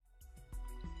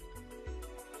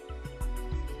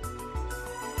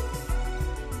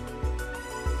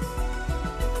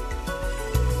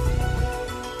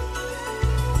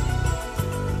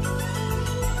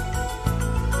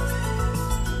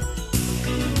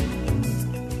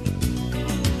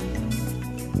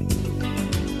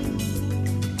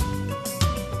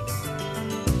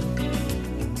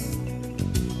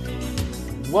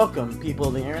Welcome, people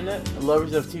of the internet,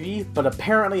 lovers of TV, but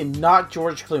apparently not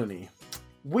George Clooney.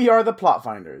 We are the Plot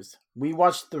Finders. We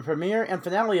watch the premiere and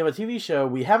finale of a TV show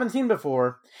we haven't seen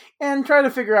before, and try to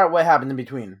figure out what happened in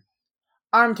between.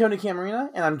 I'm Tony Camarina,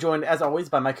 and I'm joined, as always,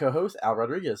 by my co-host, Al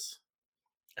Rodriguez.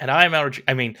 And I'm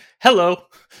hello.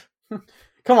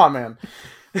 Come on, man.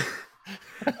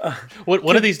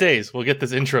 One of these days, we'll get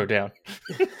this intro down.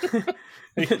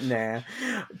 Nah.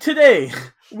 Today,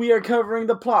 we are covering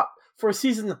the plot for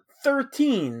season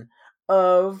 13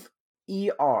 of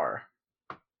ER.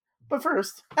 But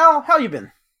first, Al, how you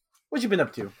been? What you been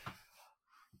up to?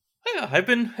 Yeah, I've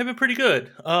been pretty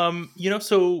good.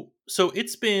 So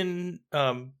it's been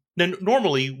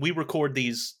normally we record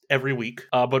these every week,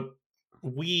 but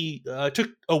we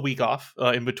took a week off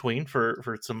in between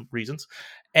for some reasons,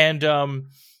 and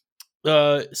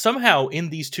somehow in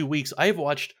these 2 weeks I've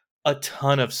watched a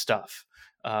ton of stuff,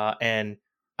 and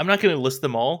I'm not going to list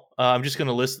them all. I'm just going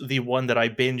to list the one that I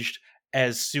binged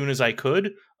as soon as I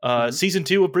could. Season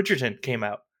 2 of Bridgerton came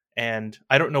out, and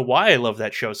I don't know why I love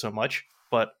that show so much,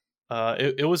 but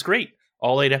it was great.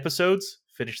 All 8 episodes,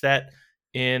 finished that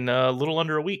in a little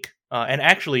under a week. And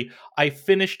actually, I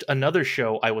finished another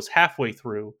show I was halfway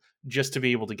through just to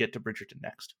be able to get to Bridgerton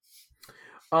next.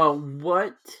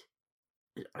 What?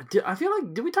 I feel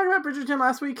like, did we talk about Bridgerton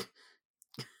last week?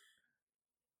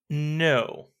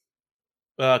 No.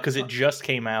 Because it just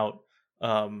came out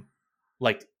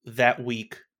like that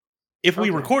week. If we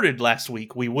recorded last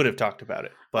week, we would have talked about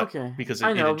it. But because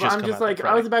I know, it just I'm just like,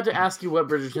 I was about to ask you what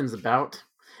Bridgerton's about.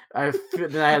 Then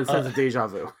I had a sense of deja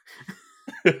vu.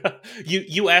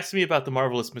 You asked me about The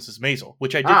Marvelous Mrs. Maisel,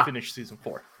 which I did finish season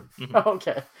 4. Mm-hmm.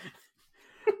 Okay.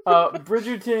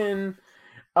 Bridgerton,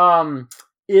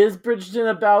 is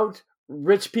Bridgerton about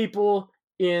rich people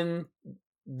in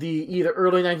the either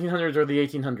early 1900s or the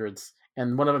 1800s,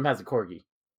 and one of them has a corgi?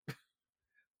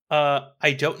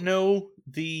 I don't know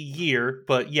the year,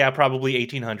 but yeah, probably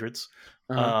 1800s.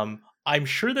 I'm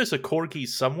sure there's a corgi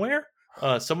somewhere.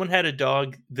 Someone had a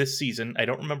dog this season. I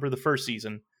don't remember the first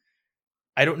season.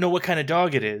 I don't know what kind of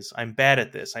dog it is. I'm bad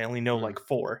at this. I only know like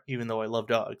 4, even though I love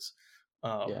dogs.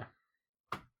 Yeah.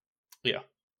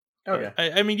 Okay.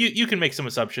 I mean, you can make some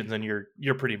assumptions, and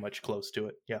you're pretty much close to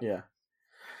it. Yeah.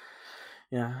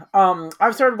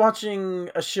 I've started watching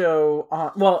a show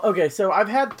on. So I've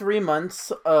had 3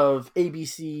 months of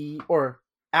ABC or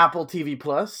Apple TV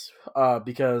Plus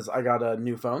because I got a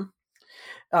new phone.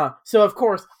 So of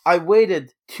course I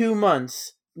waited 2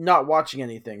 months not watching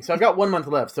anything. So I've got 1 month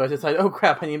left. So I decided, oh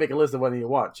crap, I need to make a list of what I need to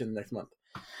watch in the next month.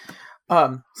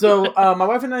 So my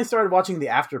wife and I started watching The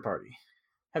After Party.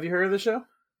 Have you heard of the show?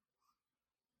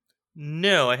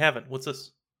 No, I haven't. What's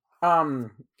this?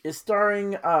 It's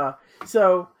starring,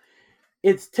 so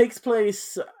it takes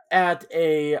place at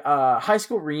a high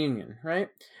school reunion, right?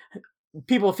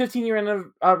 People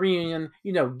 15-year reunion,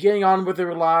 getting on with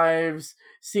their lives,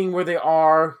 seeing where they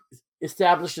are,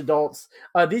 established adults.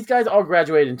 These guys all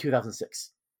graduated in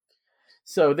 2006.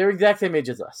 So they're exact same age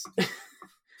as us.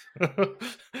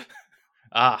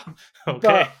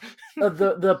 Okay. But,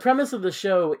 the premise of the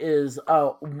show is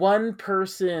one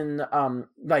person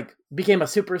became a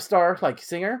superstar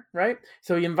singer, right?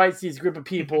 So he invites these group of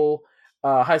people,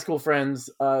 high school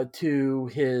friends, to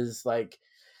his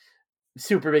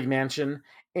super big mansion,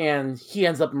 and he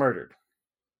ends up murdered.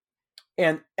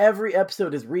 And every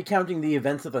episode is recounting the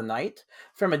events of the night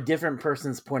from a different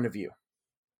person's point of view.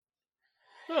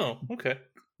 Oh, okay.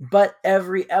 But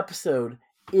every episode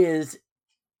is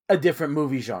a different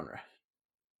movie genre.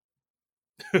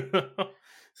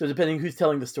 So depending who's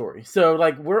telling the story. So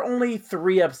we're only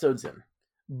 3 episodes in,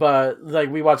 but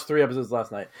we watched 3 episodes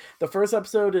last night. The first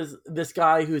episode is this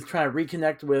guy who's trying to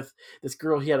reconnect with this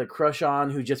girl he had a crush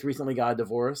on who just recently got a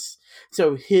divorce.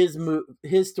 So his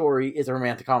story is a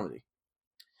romantic comedy.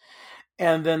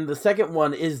 And then the second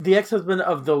one is the ex-husband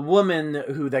of the woman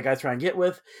who that guy's trying to get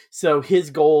with. So his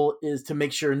goal is to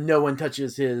make sure no one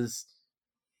touches his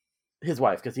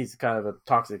wife, because he's kind of a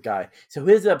toxic guy. So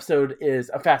his episode is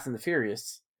a Fast and the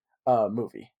Furious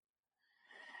movie.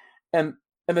 And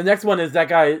the next one is the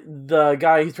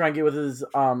guy he's trying to get with his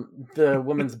the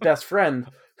woman's best friend,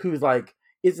 who's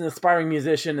is an aspiring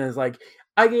musician, and is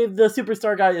I gave the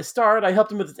superstar guy a start, I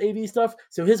helped him with his AV stuff,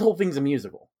 so his whole thing's a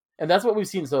musical. And that's what we've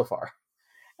seen so far.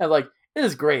 And it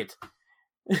is great.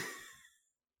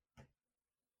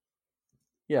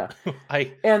 Yeah.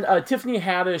 And Tiffany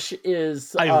Haddish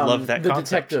is I love that the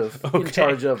concept. detective in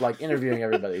charge of interviewing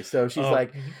everybody. So she's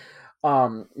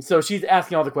so she's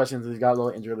asking all the questions, and he's got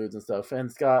little interludes and stuff. And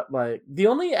it's got the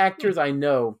only actors I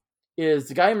know is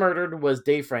the guy murdered was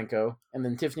Dave Franco, and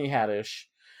then Tiffany Haddish,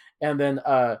 and then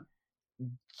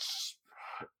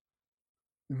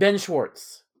Ben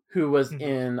Schwartz, who was Mhm.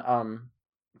 in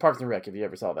Parks and Rec, if you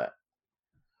ever saw that.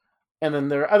 And then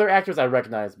there are other actors I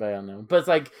recognize, but I don't know. But it's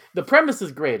like the premise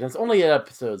is great, and it's only 8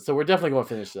 episodes, so we're definitely going to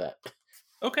finish that.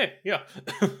 Okay, yeah,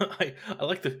 I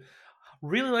like the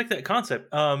really like that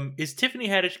concept. Is Tiffany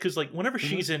Haddish, because like whenever Mm-hmm.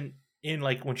 she's in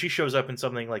like when she shows up in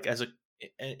something like as a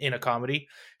in a comedy,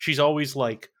 she's always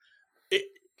like it,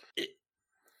 it,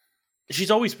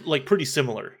 she's always like pretty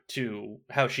similar to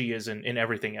how she is in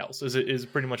everything else. Is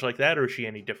it pretty much like that, or is she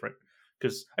any different?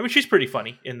 Because I mean, she's pretty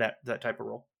funny in that type of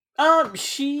role.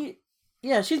 She,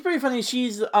 yeah, she's pretty funny.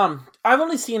 She's I've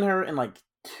only seen her in like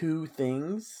 2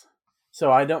 things,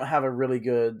 so I don't have a really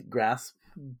good grasp.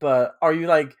 But are you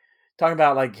like talking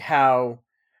about like how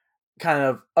kind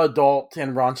of adult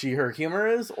and raunchy her humor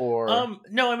is, or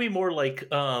No, I mean more like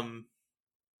I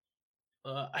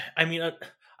mean,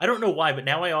 I don't know why, but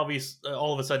now I obviously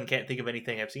all of a sudden can't think of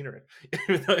anything I've seen her in.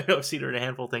 Even though I know I've seen her in a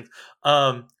handful of things.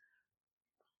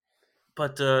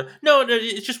 But no,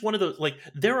 it's just one of those. Like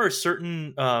there are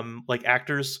certain like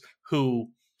actors who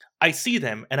I see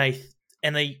them and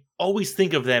I always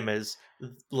think of them as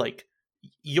like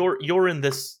you're in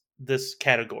this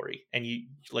category, and you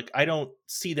like I don't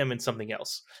see them in something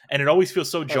else, and it always feels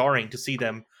so okay? jarring to see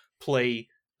them play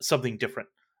something different.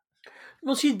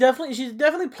 Well, she's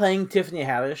definitely playing Tiffany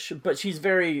Haddish, but she's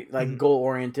very like Mhm. goal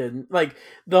oriented. Like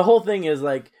the whole thing is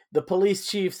like the police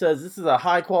chief says this is a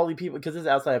high quality people because this is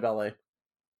outside of LA.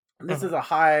 This is Uh-huh. a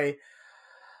high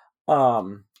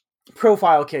um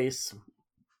profile case.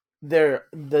 The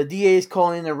DA is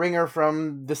calling a ringer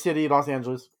from the city of Los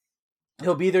Angeles.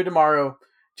 He'll be there tomorrow.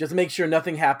 Just make sure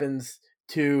nothing happens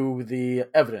to the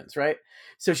evidence, right?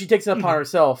 So she takes it upon Mhm.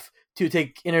 herself to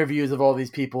take interviews of all these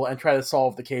people and try to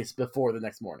solve the case before the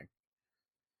next morning.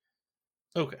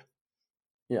 Okay.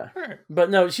 Yeah, All right. but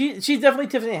no, she's definitely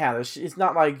Tiffany Haddish. It's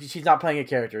not like she's not playing a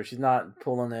character. She's not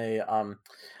pulling a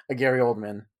Gary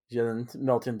Oldman. She doesn't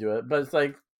melt into it. But it's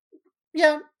like,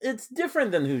 yeah, it's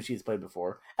different than who she's played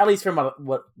before. At least from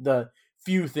what the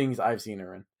few things I've seen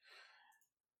her in.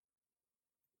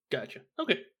 Gotcha.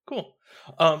 Okay, cool.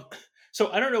 Um, so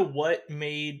I don't know what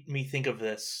made me think of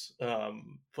this,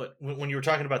 but when you were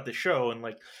talking about the show and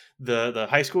like the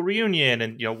high school reunion,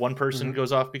 and one person Mm-hmm.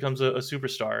 goes off becomes a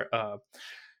superstar.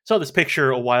 Saw this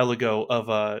picture a while ago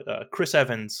of Chris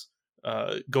Evans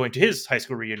going to his high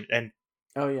school reunion, and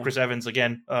Oh yeah, Chris Evans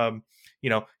again,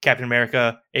 Captain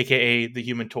America, aka the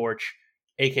Human Torch,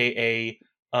 aka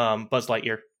Buzz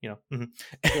Lightyear, mhm.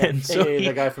 yeah. And so AKA the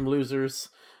he, guy from Losers,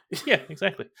 yeah,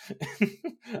 exactly.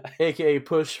 AKA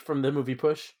Push from the movie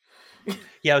Push.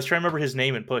 Yeah, I was trying to remember his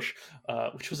name in Push,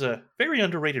 which was a very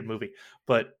underrated movie.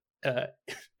 But uh,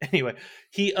 anyway,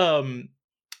 he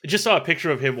just saw a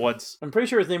picture of him once. I'm pretty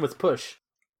sure his name was Push.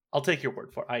 I'll take your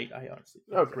word for it. I honestly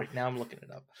Okay. right now I'm looking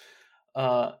it up.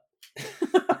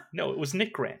 No, it was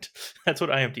Nick Grant. That's what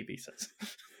IMDb says.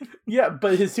 Yeah,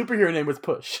 but his superhero name was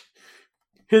Push.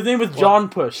 His name was Well, John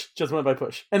Push. Just went by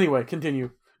Push. Anyway,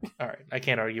 continue. all right, I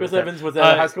can't argue Chris with that. Evans was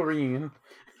at a high school reunion.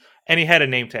 And he had a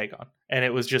name tag on, and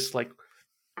it was just like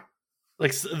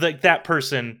that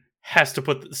person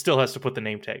still has to put the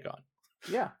name tag on.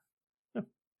 Yeah,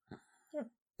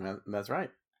 that's right.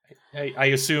 I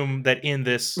assume that in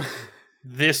this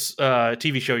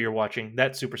TV show you're watching,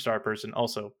 that superstar person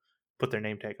also put their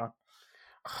name tag on.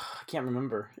 I can't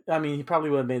remember. I mean, he probably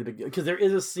would have made a big deal because there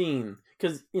is a scene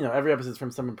because every episode is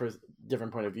from some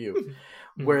different point of view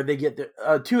Mhm. where they get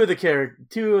two of the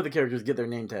characters get their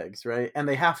name tags, right, and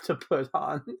they have to put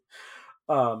on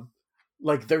um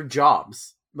like their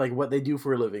jobs, like what they do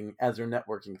for a living as their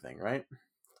networking thing, right?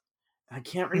 I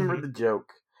can't remember Mhm. the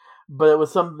joke, but it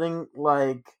was something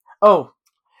like, oh,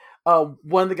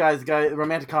 one of the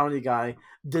romantic comedy guy,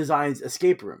 designs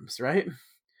escape rooms, right?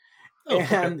 Oh,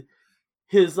 okay. And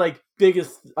his like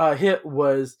biggest hit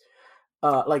was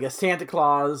like a Santa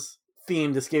Claus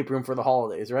themed escape room for the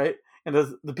holidays, right? And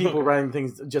the people Okay. writing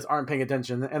things just aren't paying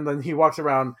attention, and then he walks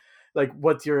around like,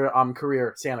 "What's your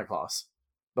career, Santa Claus?"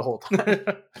 The whole time.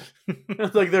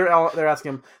 It's like they're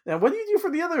asking him, "Now, what do you do for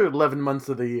the other 11 months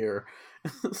of the year?"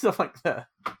 Stuff like that.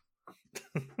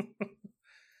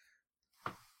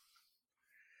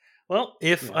 Well,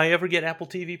 if Yeah. I ever get Apple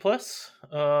TV Plus,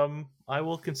 I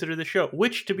will consider the show.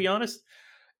 Which, to be honest,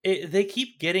 they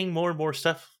keep getting more and more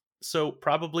stuff. So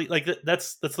probably like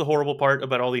that's the horrible part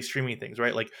about all these streaming things,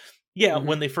 right? Like, yeah, Mm-hmm.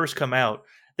 when they first come out,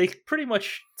 they pretty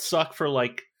much suck for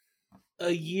like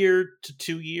a year to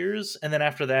 2 years, and then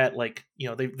after that, like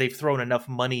they've thrown enough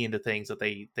money into things that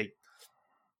they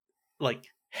like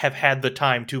have had the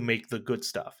time to make the good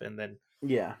stuff, and then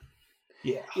Yeah.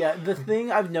 Yeah. Yeah, the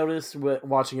thing I've noticed with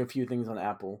watching a few things on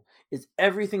Apple is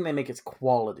everything they make is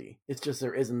quality. It's just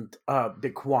there isn't a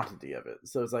big quantity of it.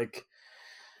 So it's like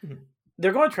Mhm.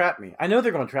 they're going to trap me. I know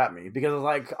they're going to trap me because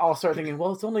like I'll start thinking,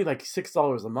 well, it's only like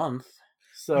 $6 a month,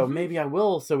 so Mhm. maybe I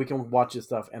will, so we can watch this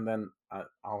stuff, and then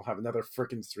I'll have another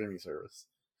freaking streaming service.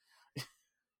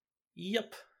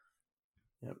 Yep.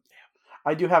 Yep.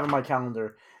 I do have in my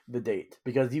calendar the date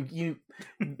because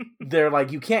they're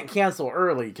like you can't cancel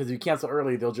early because if you cancel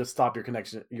early they'll just stop your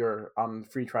connection your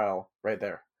free trial right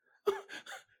there.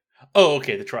 Oh,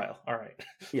 okay, the trial. All right.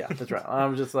 Yeah, the trial.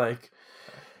 I'm just like,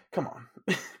 come on,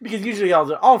 because usually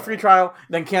I'll free trial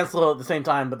then cancel it at the same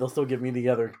time, but they'll still give me the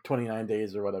other 29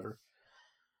 days or whatever.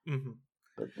 Mm-hmm.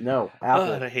 But no,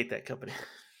 Apple. I hate that company.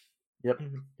 Yep.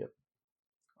 Mm-hmm. Yep.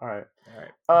 All right.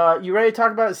 All right. You ready to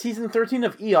talk about season 13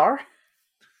 of ER?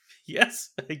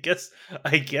 Yes, I guess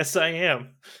I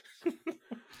am.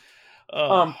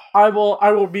 Oh. I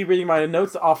will be reading my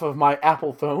notes off of my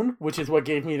Apple phone, which is what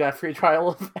gave me that free trial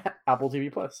of Apple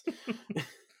TV Plus.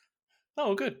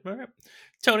 Oh, good. All right.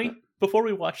 Tony, before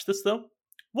we watch this though,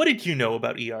 what did you know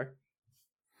about ER?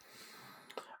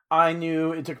 I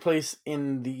knew it took place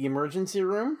in the emergency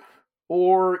room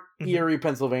or Mhm. Erie,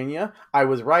 Pennsylvania. I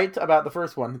was right about the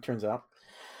first one, it turns out.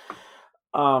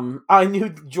 I knew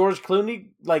George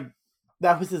Clooney, like,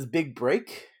 that was his big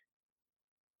break.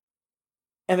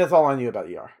 And that's all I knew about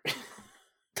ER.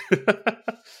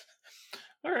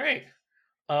 All right.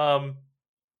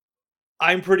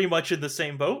 I'm pretty much in the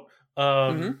same boat.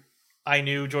 Mm-hmm. I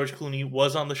knew George Clooney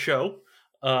was on the show.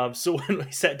 So when I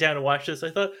sat down and watched this,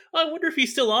 I thought, oh, I wonder if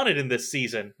he's still on it in this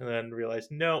season. And then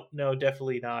realized, no,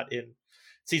 definitely not in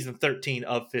season 13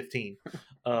 of 15.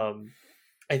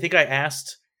 I think I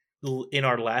asked in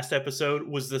our last episode,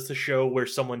 was this the show where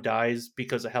someone dies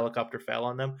because a helicopter fell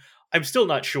on them? I'm still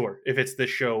not sure if it's this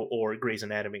show or Grey's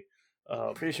Anatomy.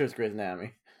 Pretty sure it's Grey's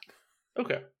Anatomy.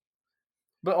 Okay.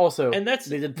 But also, And that's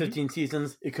they did 15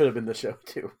 seasons. It could have been the show,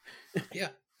 too. Yeah,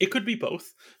 it could be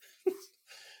both.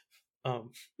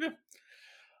 Yeah.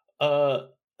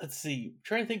 Let's see. I'm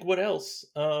trying to think what else.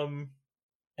 And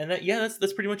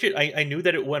that's pretty much it. I knew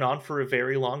that it went on for a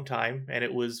very long time and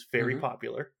it was very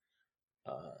popular.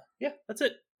 Yeah, that's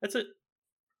it.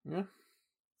 Yeah.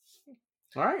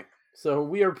 All right. So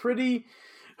we are pretty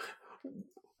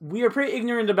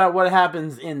ignorant about what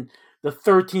happens in the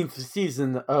 13th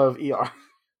season of ER.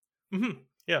 Mm-hmm.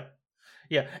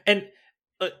 Yeah. And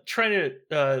trying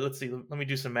to let's see. Let me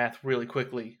do some math really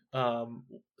quickly.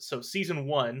 So season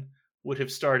 1 would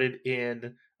have started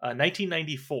in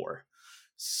 1994.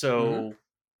 So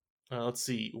let's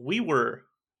see. We were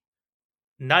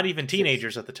not even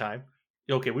teenagers at the time.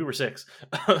 Okay, we were 6.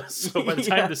 So by the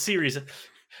time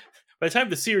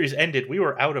the series ended, we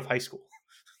were out of high school.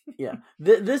 Yeah.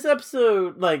 This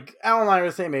episode, like, Al and I are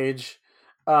the same age.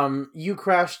 You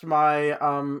crashed my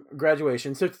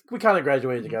graduation, so we kind of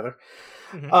graduated together.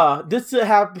 This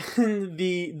happened.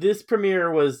 This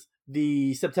premiere was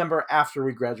the September after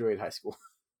we graduated high school.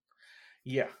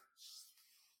 Yeah.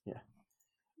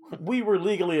 We were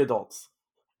legally adults.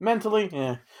 Mentally,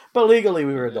 yeah, but legally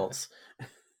we were adults.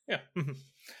 Yeah.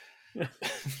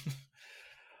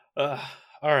 All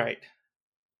right,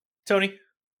 Tony,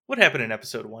 what happened in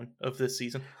episode 1 of this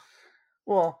season?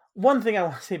 Well, one thing I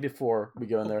want to say before we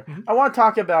go in there, I want to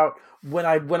talk about when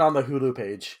I went on the Hulu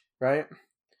page, right?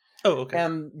 Oh, okay.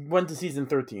 And went to season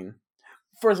 13.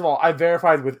 First of all, I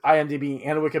verified with IMDb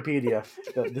and Wikipedia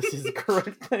that this is the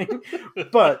correct thing.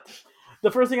 But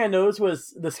the first thing I noticed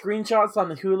was the screenshots on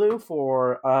the Hulu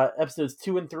for episodes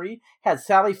 2 and 3 had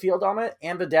Sally Field on it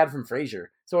and the dad from Frasier.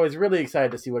 So I was really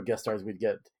excited to see what guest stars we'd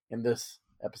get in this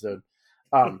episode.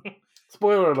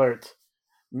 Spoiler alert.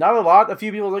 Not a lot. A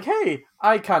few people were like, hey,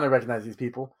 I kind of recognize these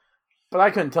people. But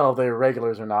I couldn't tell if they were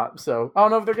regulars or not. So I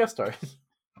don't know if they're guest stars.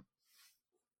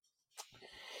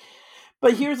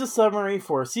 But here's a summary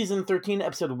for season 13,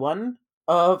 episode 1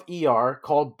 of ER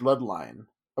called Bloodline.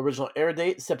 Original air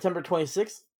date, September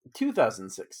 26,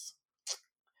 2006.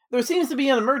 There seems to be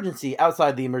an emergency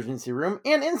outside the emergency room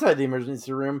and inside the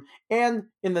emergency room and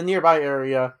in the nearby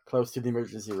area close to the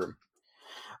emergency room.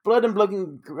 Blood and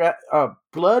broken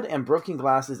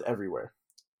glass is everywhere.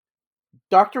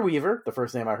 Dr. Weaver, the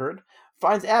first name I heard,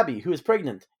 finds Abby, who is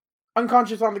pregnant,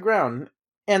 unconscious on the ground,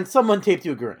 and someone taped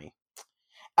to a gurney.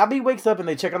 Abby wakes up and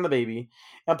they check on the baby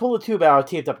and pull a tube out of a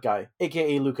taped up guy,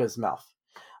 aka Luca's mouth.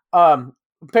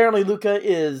 Apparently Luca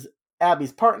is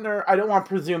Abby's partner. I don't want to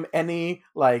presume any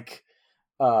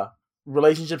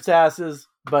relationship statuses,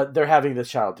 but they're having this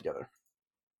child together.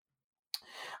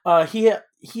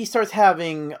 he starts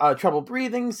having trouble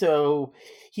breathing, so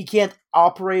he can't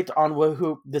operate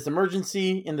on this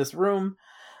emergency in this room.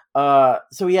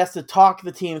 So he has to talk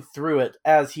the team through it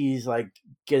as he's like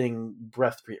getting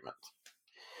breath treatment.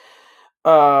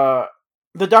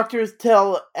 The doctors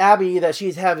tell Abby that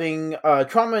she's having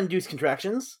trauma-induced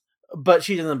contractions, but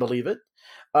she doesn't believe it.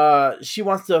 She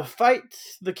wants to fight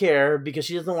the care because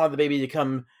she doesn't want the baby to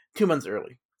come 2 months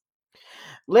early.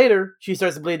 Later, she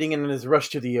starts bleeding and is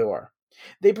rushed to the OR.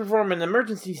 They perform an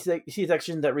emergency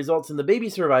C-section that results in the baby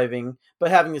surviving, but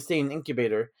having to stay in an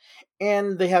incubator,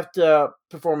 and they have to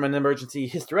perform an emergency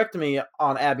hysterectomy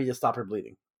on Abby to stop her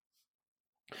bleeding.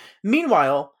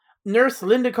 Meanwhile, nurse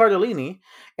Linda Cardellini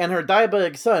and her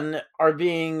diabetic son are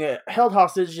being held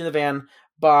hostage in a van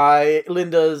by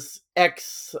Linda's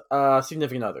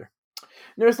ex-significant other.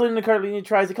 Nurse Linda Cardellini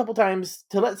tries a couple times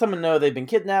to let someone know they've been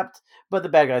kidnapped, but the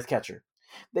bad guys catch her.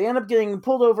 They end up getting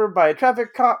pulled over by a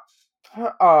traffic cop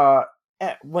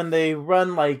when they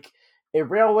run like a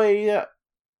railway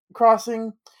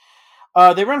crossing.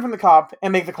 They run from the cop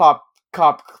and make the cop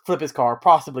flip his car,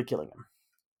 possibly killing him.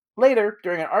 Later,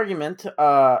 during an argument,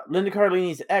 Linda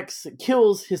Cardellini's ex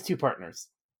kills his 2 partners.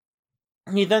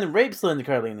 He then rapes Linda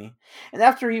Cardellini, and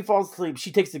after he falls asleep,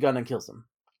 she takes the gun and kills him.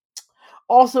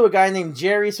 Also, a guy named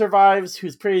Jerry survives,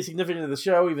 who's pretty significant to the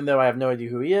show, even though I have no idea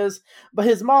who he is. But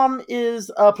his mom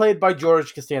is played by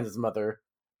George Costanza's mother.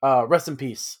 Rest in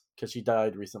peace, because she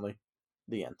died recently.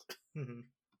 The end. Mm-hmm.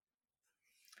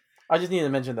 I just need to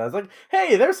mention that. It's like,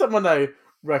 hey, there's someone I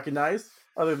recognize,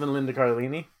 other than Linda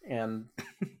Cardellini and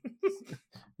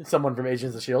someone from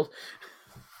Agents of S.H.I.E.L.D.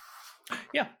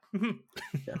 Yeah. Mm-hmm.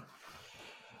 Yeah.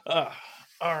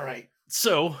 All right.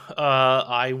 So,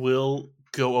 I will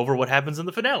go over what happens in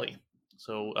the finale.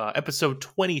 So, episode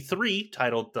 23,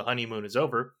 titled The Honeymoon is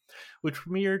Over, which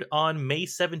premiered on May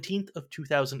 17th of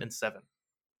 2007.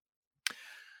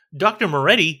 Dr.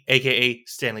 Moretti, a.k.a.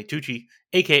 Stanley Tucci,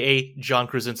 a.k.a. John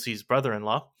Krasinski's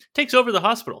brother-in-law, takes over the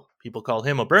hospital. People call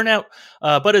him a burnout,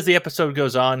 but as the episode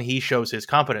goes on, he shows his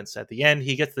competence. At the end,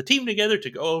 he gets the team together to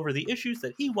go over the issues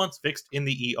that he wants fixed in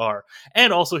the ER,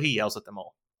 and also he yells at them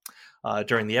all.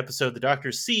 During the episode, the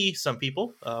doctors see some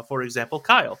people, for example,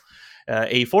 Kyle,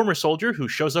 a former soldier who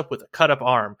shows up with a cut-up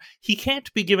arm. He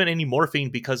can't be given any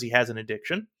morphine because he has an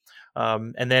addiction.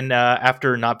 And then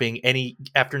after not being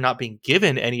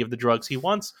given any of the drugs he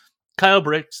wants, Kyle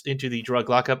breaks into the drug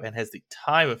lockup and has the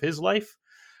time of his life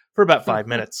for about 5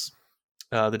 minutes.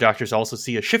 The doctors also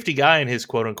see a shifty guy and his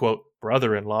quote-unquote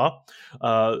brother-in-law.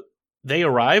 They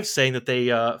arrive saying that they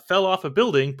fell off a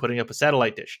building putting up a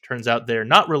satellite dish. Turns out they're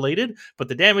not related, but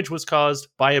the damage was caused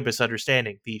by a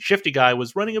misunderstanding. The shifty guy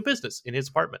was running a business in his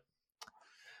apartment.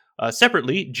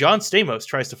 Separately, John Stamos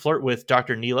tries to flirt with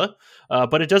Dr. Neela,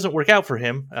 but it doesn't work out for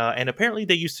him, and apparently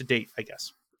they used to date, I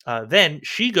guess. Then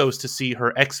she goes to see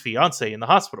her ex-fiancé in the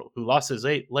hospital, who lost his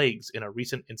legs in a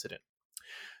recent incident.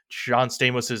 John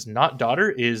Stamos' not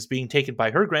daughter is being taken by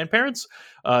her grandparents.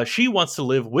 She wants to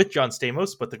live with John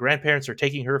Stamos, but the grandparents are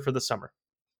taking her for the summer.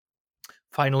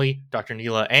 Finally, Dr.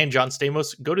 Neela and John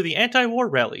Stamos go to the anti-war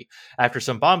rally. After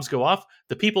some bombs go off,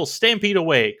 the people stampede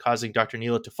away, causing Dr.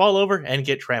 Neela to fall over and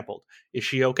get trampled. Is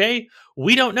she okay?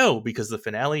 We don't know, because the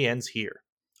finale ends here.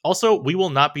 Also, we will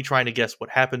not be trying to guess what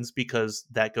happens, because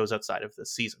that goes outside of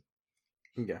this season.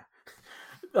 Yeah.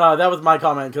 That was my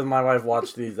comment, because my wife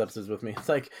watched these episodes with me. It's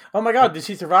like, oh my god, did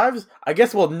she survive? I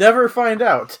guess we'll never find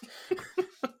out.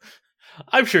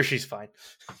 I'm sure she's fine.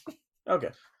 Okay.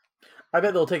 I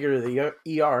bet they'll take her to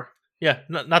the ER. Yeah,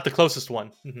 not the closest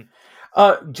one.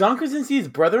 Mm-hmm. John Krasinski's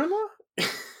brother-in-law?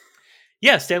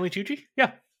 Yeah, Stanley Tucci.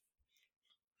 Yeah.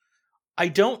 I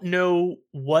don't know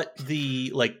what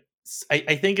the, like,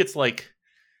 I think it's like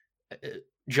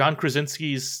John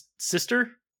Krasinski's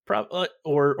sister,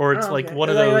 or it's like one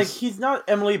of those. Like he's not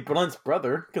Emily Blunt's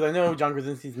brother, because I know John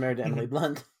Krasinski's married to Emily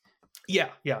Blunt. Yeah,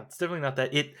 it's definitely not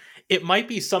that. It might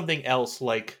be something else,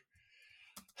 like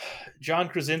John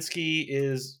Krasinski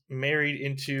is married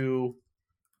into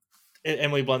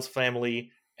Emily Blunt's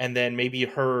family, and then maybe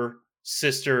her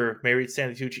sister married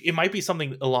Stanley Tucci. It might be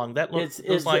something along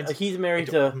those lines. He's married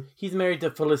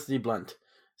to Felicity Blunt.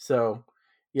 So,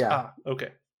 yeah.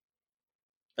 Okay.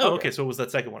 Oh, okay. So it was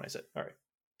that second one I said. All right.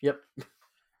 Yep.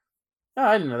 Oh,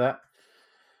 I didn't know that.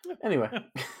 Anyway.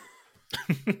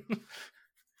 Yeah.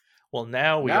 Well,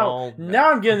 now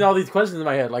I'm getting all these questions in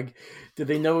my head. Like, did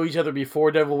they know each other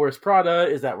before Devil Wears Prada?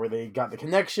 Is that where they got the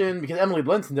connection? Because Emily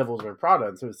Blunt's in Devil Wears Prada,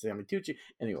 and so is Stanley Tucci.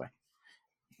 Anyway,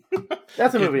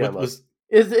 that's a movie I love.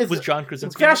 Was John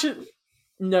Krasinski?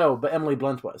 No, but Emily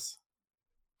Blunt was.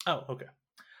 Oh, okay.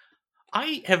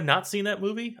 I have not seen that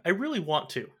movie. I really want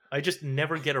to. I just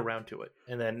never get around to it.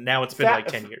 And then now it's been like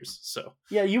 10 years. So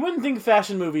yeah, you wouldn't think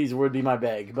fashion movies would be my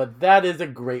bag, but that is a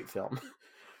great film.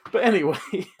 But anyway,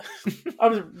 I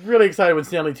was really excited when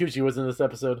Stanley Tucci was in this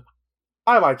episode.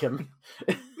 I like him.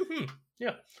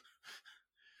 Yeah.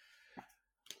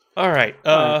 All right.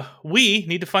 We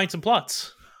need to find some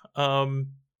plots.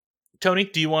 Tony,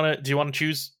 do you want to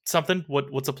choose something?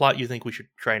 What's a plot you think we should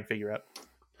try and figure out?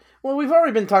 Well, we've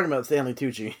already been talking about Stanley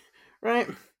Tucci, right?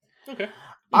 Okay.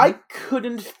 I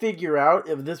couldn't figure out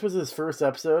if this was his first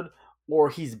episode or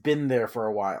he's been there for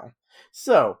a while.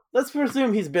 So, let's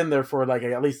presume he's been there for like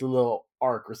at least a little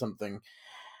arc or something.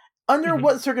 Under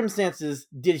what circumstances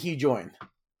did he join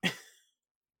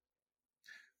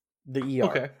the ER?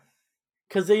 Okay.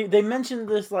 Because they mentioned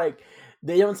this, like,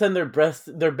 they don't send their best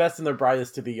and their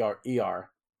brightest to the ER.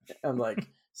 I'm like,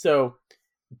 so,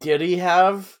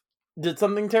 did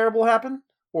something terrible happen?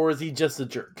 Or is he just a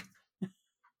jerk?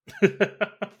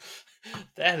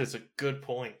 That is a good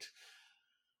point.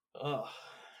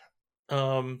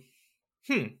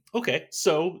 Okay,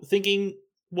 so thinking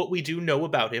what we do know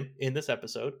about him in this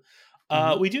episode,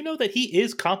 we do know that he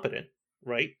is competent,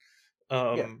 right?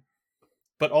 Yeah.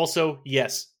 But also,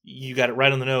 yes, you got it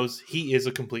right on the nose. He is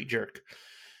a complete jerk.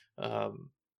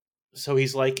 So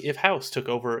he's like if House took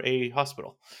over a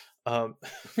hospital.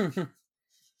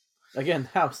 Again,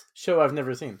 House, show I've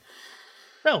never seen.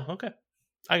 Oh, okay.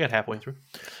 I got halfway through.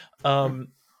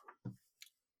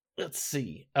 Let's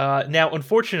see. Now,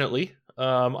 unfortunately,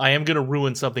 I am going to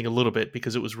ruin something a little bit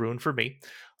because it was ruined for me.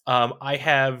 I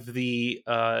have the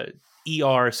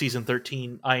ER season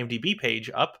 13 IMDb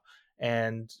page up,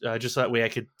 and just so that way I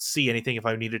could see anything if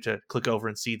I needed to click over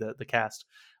and see the cast.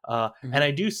 And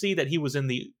I do see that he was in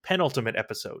the penultimate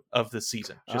episode of this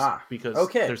season, just because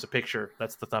there's a picture.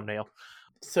 That's the thumbnail.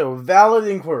 So, valid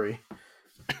inquiry.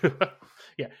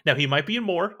 Yeah. Now, he might be in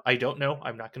more. I don't know.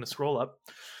 I'm not going to scroll up.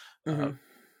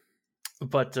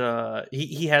 But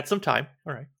he had some time.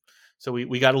 All right. So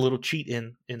we got a little cheat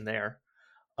in there.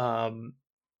 I'm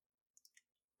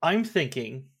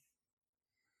thinking...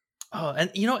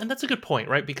 and that's a good point,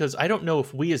 right? Because I don't know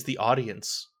if we as the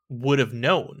audience would have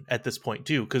known at this point,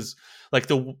 too. Because like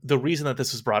the reason that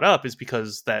this was brought up is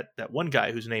because that one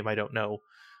guy whose name I don't know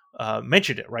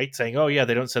mentioned it, right? Saying, oh, yeah,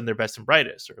 they don't send their best and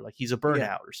brightest, or like he's a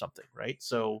burnout or something, right?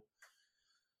 So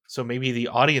maybe the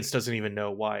audience doesn't even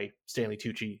know why Stanley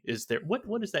Tucci is there.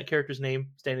 What is that character's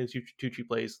name? Stanley Tucci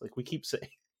plays. Like we keep saying,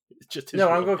 it's just his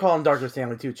I'm going to call him Dr.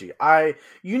 Stanley Tucci. I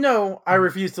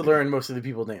refuse to learn most of the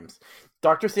people's names.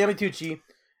 Dr. Stanley Tucci,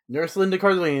 Nurse Linda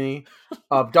Cardellini,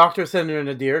 Dr. Senator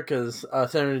Nadir, because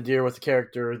Senator Nadir was the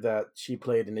character that she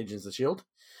played in Agents of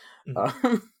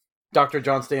S.H.I.E.L.D. Dr.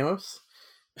 John Stamos,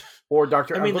 or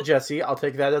Dr. Uncle Jesse. I'll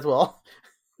take that as well.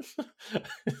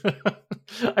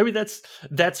 I mean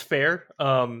that's fair,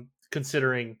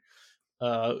 considering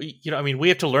we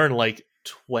have to learn like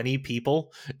 20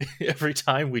 people every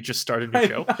time we just start a new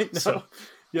show. I know. So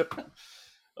yep.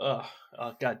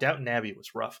 God, Downton Abbey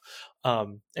was rough.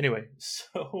 Anyway,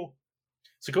 so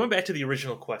going back to the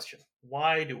original question,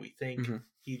 why do we think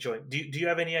he joined? Do you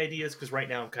have any ideas? Because right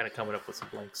now I'm kind of coming up with some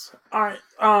blanks. All right.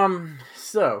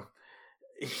 So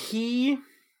he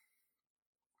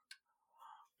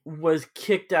was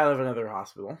kicked out of another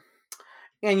hospital.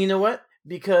 And you know what?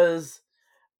 Because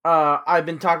I've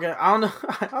been talking... I don't know.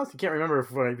 I honestly can't remember if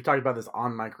we talked about this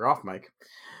on mic or off mic.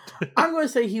 I'm going to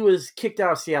say he was kicked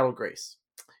out of Seattle Grace.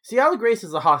 Seattle Grace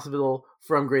is a hospital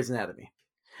from Grey's Anatomy.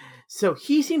 So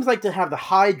he seems like to have the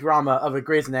high drama of a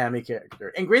Grey's Anatomy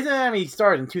character. And Grey's Anatomy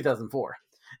started in 2004.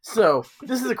 So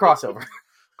this is a crossover.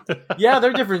 Yeah,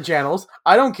 they're different channels.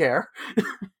 I don't care.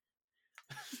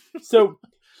 So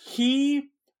he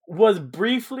was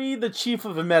briefly the chief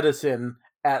of medicine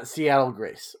at Seattle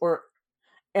Grace,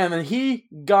 and then he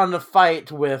got in a fight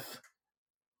with,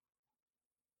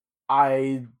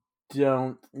 I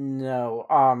don't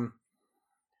know,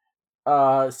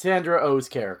 Sandra Oh's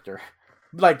character,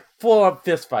 like full up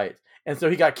fist fight, and so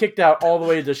he got kicked out all the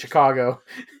way to Chicago,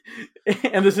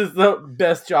 and this is the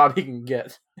best job he can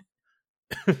get.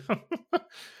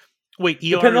 Wait, ER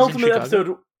the penultimate is in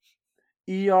Chicago?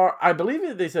 episode, ER, I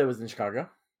believe they said it was in Chicago.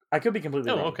 I could be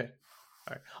completely wrong. Okay.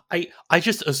 All right. I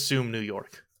just assume New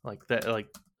York, like that, like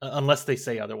unless they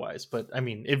say otherwise. But I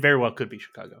mean, it very well could be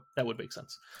Chicago. That would make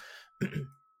sense. It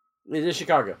is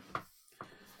Chicago.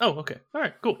 Oh, okay. All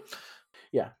right. Cool.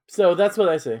 Yeah. So that's what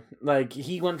I say. Like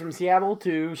he went from Seattle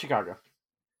to Chicago.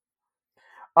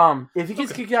 If he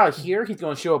gets kicked out here, he's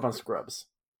going to show up on Scrubs.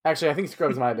 Actually, I think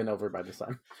Scrubs might have been over by this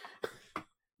time.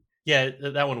 Yeah,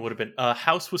 that one would have been.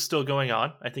 House was still going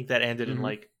on. I think that ended in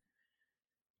like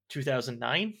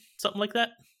 2009, something like that.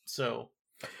 So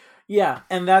Yeah,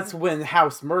 and that's when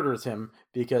House murders him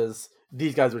because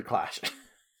these guys would clash.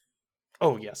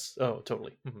 Oh yes. Oh,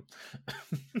 totally.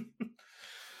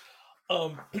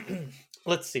 um,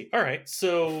 let's see. All right.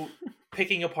 So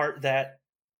picking apart that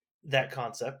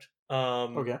concept,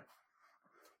 Okay.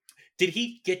 did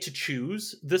he get to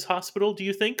choose this hospital? Do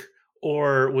you think,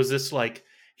 or was this like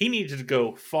he needed to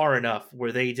go far enough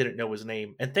where they didn't know his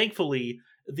name? And thankfully,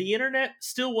 the internet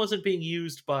still wasn't being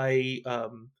used by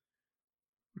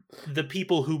the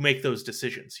people who make those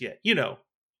decisions yet.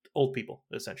 Old people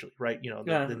essentially, right?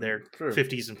 Yeah, in their true.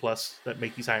 50s and plus that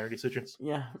make these hiring decisions.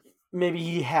 Yeah. Maybe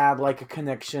he had like a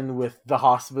connection with the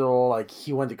hospital, like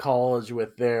he went to college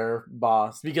with their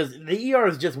boss because the ER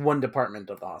is just one department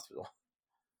of the hospital.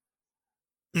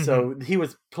 Hmm. So he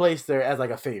was placed there as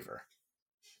like a favor.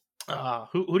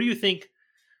 Who do you think?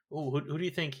 Oh, who do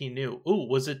you think he knew? Oh,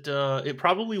 was it? It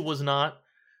probably was not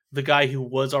the guy who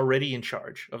was already in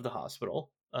charge of the hospital,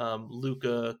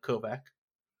 Luka Kovac.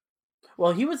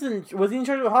 Well, was he in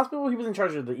charge of the hospital? He was in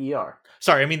charge of the ER.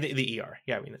 Sorry, I mean the ER.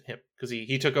 Yeah, I mean him because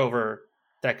he took over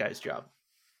that guy's job.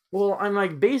 Well, I'm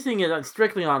like basing it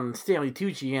strictly on Stanley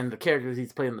Tucci and the characters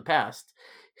he's played in the past.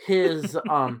 His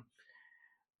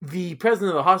the president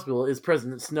of the hospital is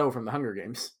President Snow from the Hunger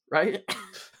Games, right?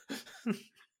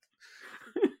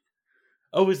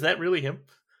 Oh, is that really him?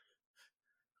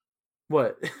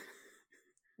 What?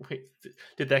 Wait,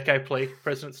 did that guy play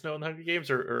President Snow in the Hunger Games,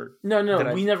 or No, did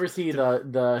I? we never see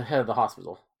the head of the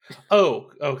hospital.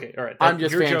 Oh, okay, all right. I'm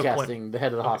just your fan joke casting went. the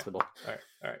head of the Okay, hospital. all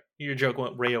right. Your joke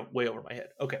went way over my head.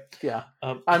 Okay. Yeah,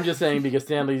 I'm just saying because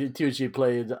Stanley Tucci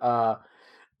played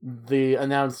the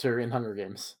announcer in Hunger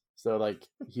Games, so like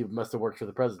he must have worked for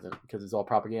the president because it's all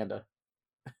propaganda.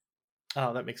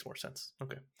 Oh, that makes more sense.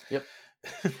 Okay. Yep.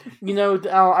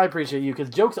 Al, I appreciate you because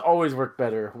jokes always work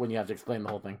better when you have to explain the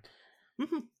whole thing.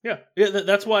 Yeah.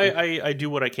 That's why I do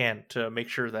what I can to make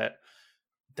sure that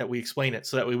we explain it,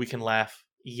 so that way we can laugh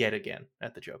yet again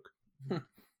at the joke.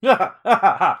 All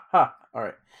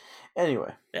right.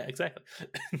 Anyway. Yeah, exactly.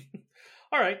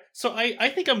 All right. So I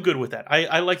think I'm good with that.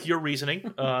 I like your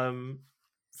reasoning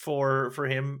for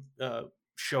him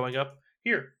showing up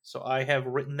here. So I have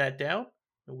written that down,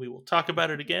 and we will talk about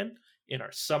it again in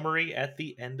our summary at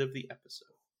the end of the episode.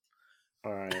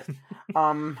 All right.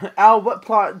 Al, what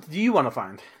plot do you want to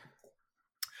find?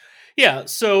 Yeah,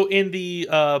 so in the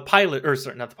pilot, or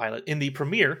sorry, not the pilot, in the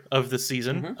premiere of the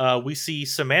season, we see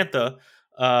Samantha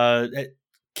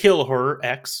kill her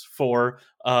ex for,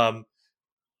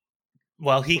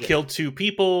 he killed two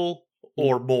people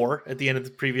or more at the end of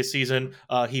the previous season.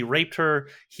 He raped her,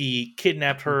 he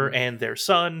kidnapped her and their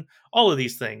son, all of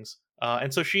these things.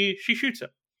 And so she shoots him.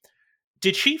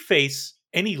 Did she face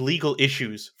any legal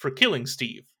issues for killing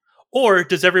Steve? Or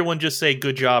does everyone just say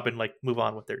good job and like move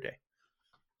on with their day?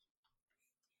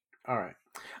 All right.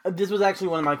 This was actually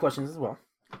one of my questions as well.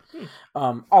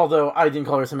 Although I didn't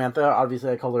call her Samantha, obviously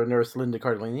I called her Nurse Linda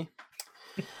Cardellini.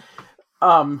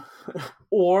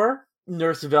 Or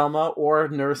Nurse Velma or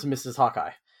Nurse Mrs.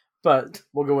 Hawkeye. But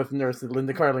we'll go with Nurse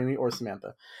Linda Cardellini or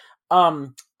Samantha.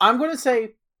 I'm going to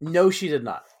say no, she did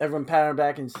not. Everyone patted her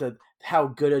back and said how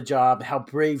good a job, how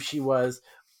brave she was.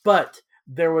 But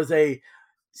there was a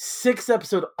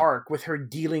 6-episode arc with her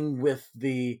dealing with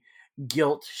the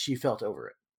guilt she felt over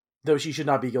it. Though she should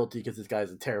not be guilty because this guy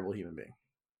is a terrible human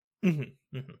being.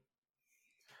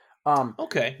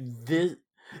 Okay. The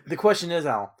question is,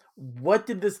 Al, what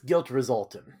did this guilt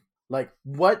result in? Like,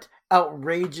 what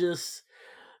outrageous,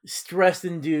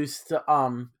 stress-induced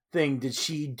thing did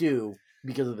she do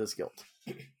because of this guilt?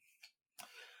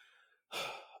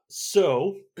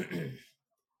 So,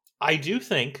 I do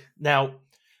think now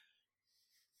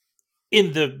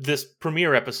in this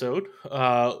premiere episode,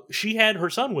 she had her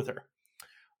son with her.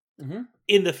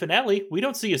 In the finale, we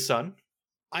don't see a son.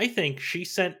 I think she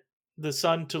sent the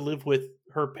son to live with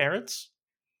her parents,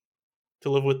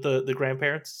 to live with the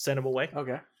grandparents, sent him away.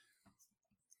 Okay.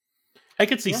 I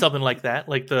could see something like that.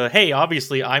 Like hey,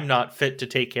 obviously I'm not fit to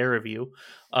take care of you.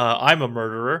 I'm a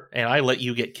murderer, and I let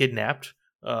you get kidnapped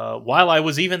while I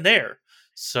was even there.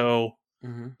 So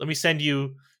let me send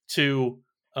you to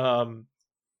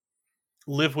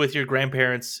live with your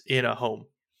grandparents in a home.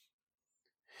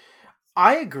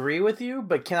 I agree with you,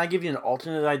 but can I give you an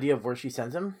alternate idea of where she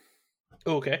sent him?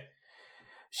 Okay.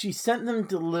 She sent them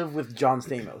to live with John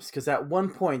Stamos, because at one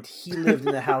point he lived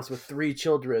in a house with 3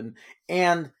 children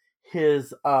and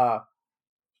his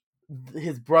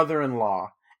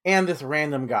brother-in-law and this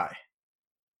random guy.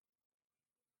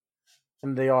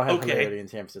 And they all have hilarity in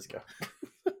San Francisco.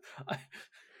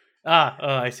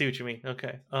 I see what you mean.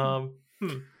 Okay.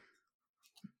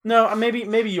 No,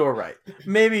 maybe you're right.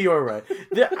 Maybe you're right.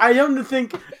 I don't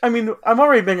think. I mean, I'm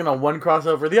already banking on one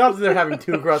crossover. The odds of there having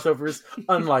two crossovers,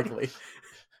 unlikely.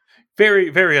 Very,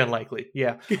 very unlikely.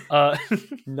 Yeah.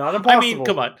 Not I mean, impossible.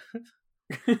 come on.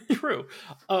 True.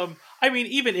 I mean,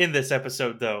 even in this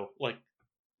episode, though, like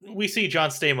we see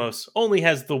John Stamos only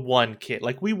has the one kid.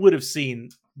 Like we would have seen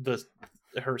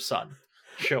her son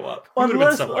show up. He would have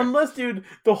been somewhere. Unless, dude,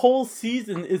 the whole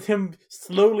season is him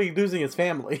slowly losing his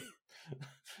family.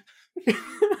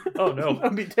 Oh no,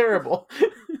 that'd be terrible.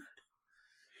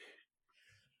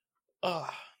 No,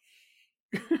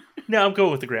 I'm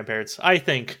going with the grandparents. I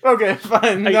think. Okay,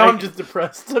 fine. Now I'm just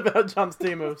depressed about John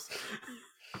Stamos.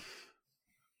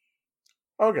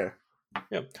 Okay.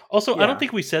 Yeah. Also, I don't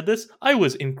think we said this. I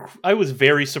was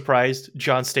very surprised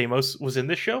John Stamos was in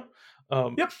this show.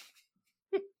 Yep.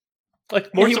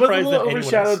 Like more surprised than anyone else. He was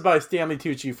overshadowed by Stanley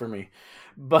Tucci for me,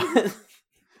 but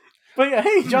yeah,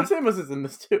 hey, John Stamos is in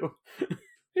this too.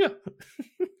 Yeah.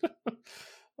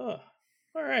 All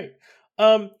right.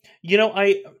 You know,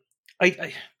 I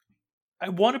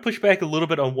want to push back a little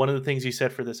bit on one of the things you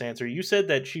said for this answer. You said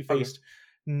that she faced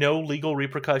no legal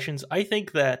repercussions. I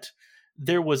think that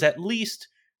there was at least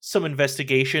some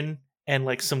investigation and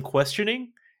like some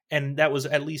questioning, and that was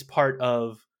at least part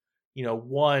of, you know,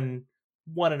 one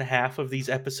and a half of these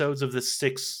episodes of the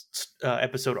 6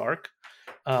 episode arc.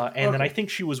 Then I think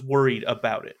she was worried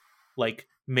about it. Like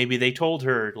maybe they told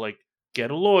her like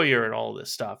get a lawyer and all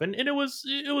this stuff, and it was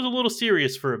a little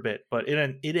serious for a bit, but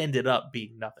it ended up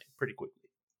being nothing pretty quickly.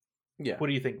 Yeah. What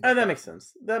do you think? That makes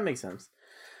sense. That makes sense.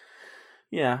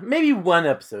 Yeah, maybe one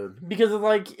episode because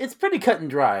like it's pretty cut and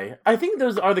dry. I think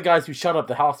those are the guys who shut up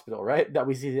the hospital, right? That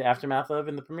we see the aftermath of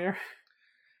in the premiere.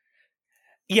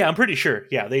 Yeah, I'm pretty sure.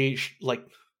 Yeah, they like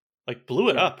blew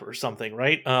it up or something,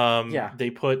 right? Yeah. They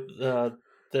put the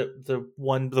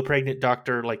pregnant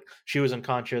doctor, like she was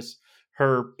unconscious.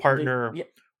 Her partner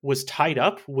was tied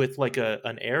up with like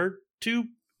an air tube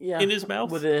in his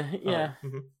mouth. With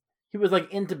he was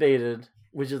like intubated,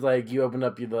 which is like you open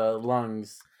up the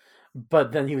lungs,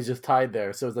 but then he was just tied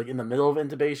there. So it's like in the middle of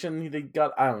intubation. They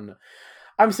got, I don't know.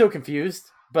 I'm so confused,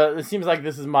 but it seems like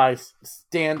this is my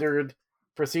standard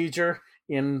procedure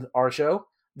in our show.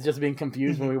 Just being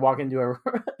confused when we walk into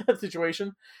a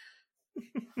situation.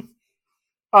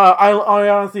 I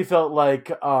honestly felt like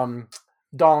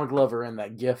Donald Glover in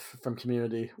that GIF from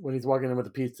Community when he's walking in with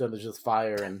a pizza and there's just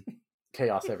fire and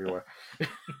chaos everywhere.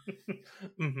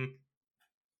 Mm-hmm.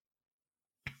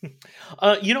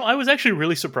 You know, I was actually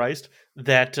really surprised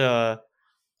that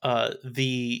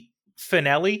the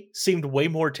finale seemed way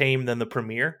more tame than the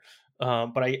premiere.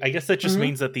 But I guess that just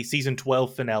means that the season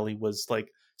 12 finale was like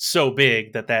so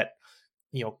big that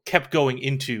you know kept going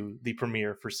into the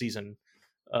premiere for season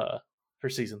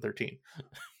 13.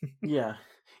 Yeah,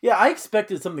 I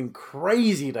expected something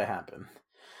crazy to happen.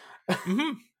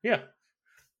 Yeah.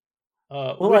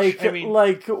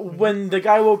 When the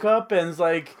guy woke up and was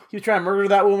like he was trying to murder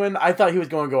that woman, I thought he was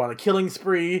going to go on a killing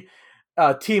spree,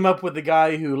 team up with the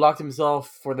guy who locked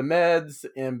himself for the meds,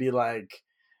 and be like,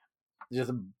 just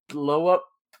blow up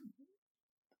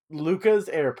Luca's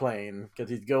airplane because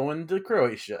he's going to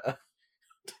Croatia.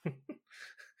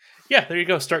 Yeah, there you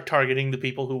go. Start targeting the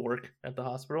people who work at the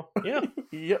hospital. Yeah.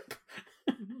 Yep.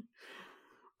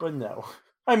 But no.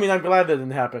 I mean, I'm glad that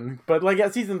didn't happen. But like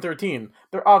at season 13,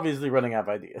 they're obviously running out of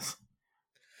ideas.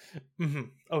 Mm-hmm.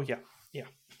 Oh, yeah. Yeah.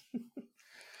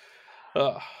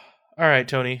 All right,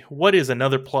 Tony. What is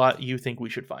another plot you think we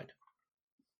should find?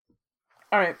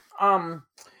 All right.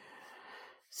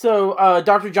 So,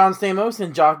 Dr. John Stamos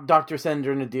and Dr.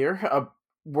 Sender Nadir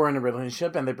were in a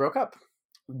relationship and they broke up.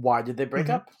 Why did they break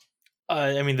up?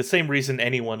 I mean, the same reason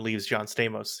anyone leaves John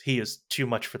Stamos. He is too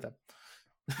much for them.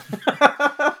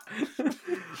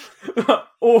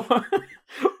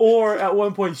 or at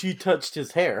one point she touched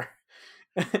his hair.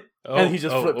 And he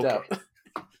just flipped out.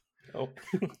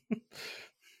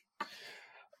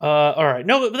 All right.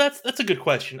 No, but that's a good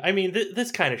question. I mean,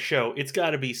 this kind of show, it's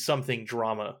got to be something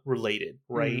drama related,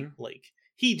 right? Like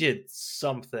he did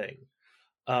something.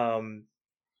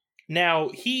 Now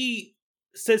he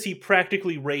says he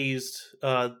practically raised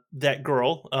that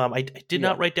girl. I did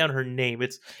not write down her name.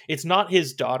 It's not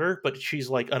his daughter, but she's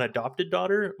like an adopted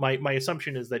daughter. My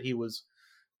assumption is that he was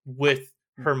with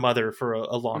her mother for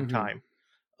a long time.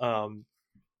 I'm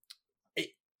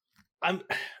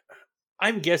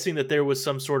guessing that there was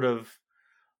some sort of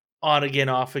on again,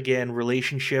 off again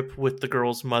relationship with the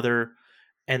girl's mother,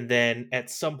 and then at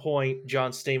some point,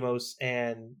 John Stamos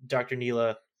and Dr.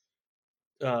 Neela,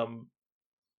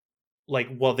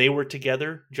 like while they were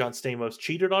together, John Stamos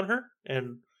cheated on her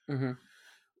and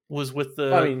was with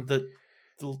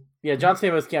Yeah, John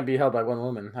Stamos can't be held by one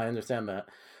woman. I understand that.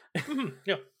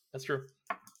 Yeah, that's true.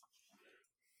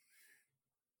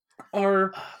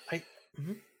 Or,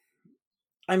 mhm.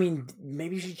 I mean,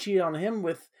 maybe she cheated on him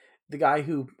with the guy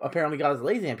who apparently got his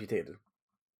legs amputated.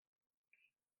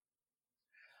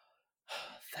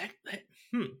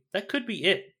 That could be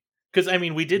it. Because I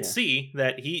mean, we did see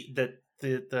that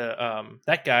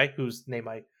that guy whose name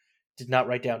I did not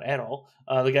write down at all,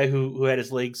 the guy who had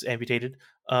his legs amputated,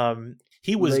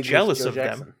 he was Legless jealous Joe of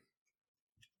Jackson. them.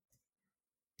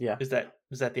 Yeah. Is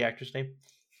that the actor's name?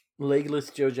 Legless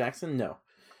Joe Jackson? No.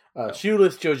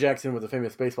 Shoeless Joe Jackson was a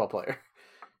famous baseball player.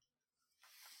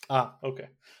 Ah, okay.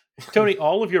 Tony,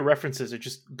 all of your references are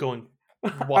just going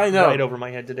I know. right over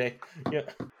my head today. Yeah.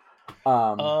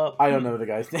 I don't know the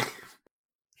guy's name.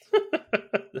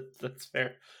 That's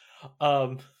fair.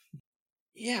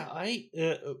 Yeah,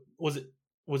 was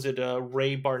it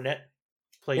Ray Barnett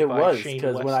played by Shane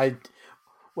West? Because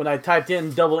when I typed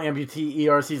in double amputee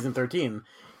ER season 13,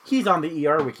 he's on the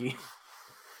ER wiki.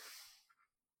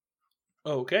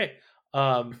 Okay.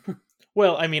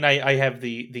 Well, I mean, I have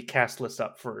the cast list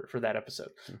up for that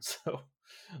episode, so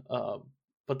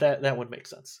but that would make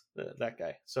sense. That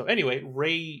guy. So anyway,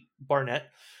 Ray Barnett.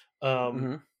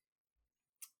 I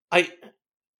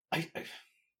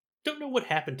don't know what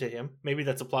happened to him. Maybe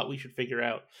that's a plot we should figure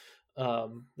out.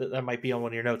 That might be on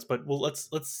one of your notes. But let's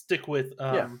stick with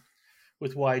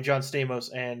why John Stamos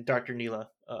and Dr. Neela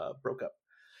broke up.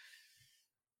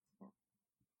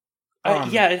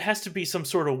 Yeah, it has to be some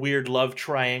sort of weird love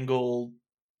triangle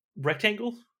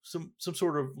rectangle. Some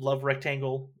sort of love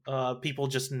rectangle. People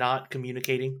just not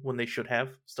communicating when they should have.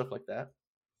 Stuff like that.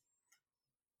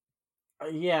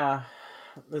 Yeah.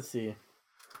 Let's see.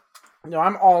 No,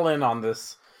 I'm all in on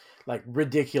this, like,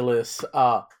 ridiculous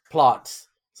plots.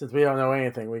 Since we don't know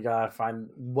anything, we gotta find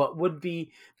what would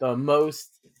be the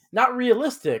most, not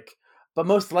realistic, but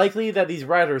most likely that these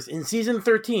writers in season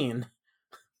 13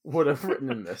 would have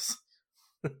written in this.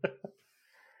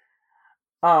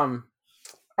 All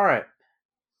right.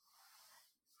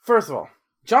 First of all,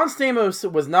 John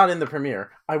Stamos was not in the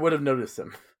premiere. I would have noticed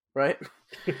him, right?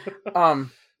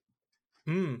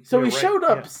 So he showed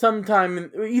up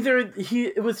sometime. Either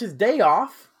it was his day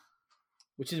off,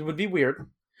 which would be weird,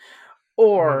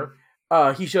 or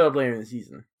he showed up later in the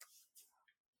season.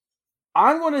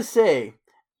 I'm going to say,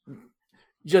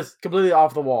 just completely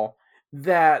off the wall,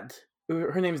 that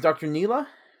her name is Dr. Neela.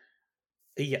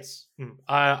 Yes.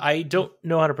 I don't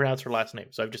know how to pronounce her last name,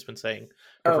 so I've just been saying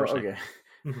her first name.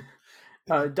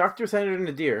 Okay. Dr. Senator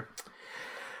Nadir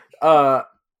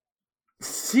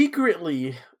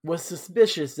secretly was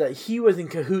suspicious that he was in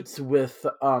cahoots with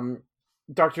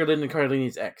Dr. Lyndon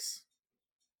Cardellini's ex.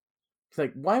 He's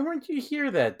like, why weren't you here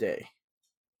that day?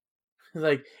 He's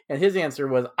like, and his answer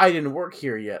was, I didn't work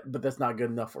here yet, but that's not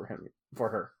good enough for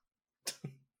her.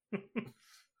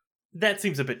 That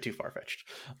seems a bit too far-fetched.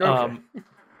 Okay.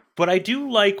 But I do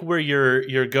like where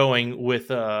you're going with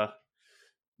the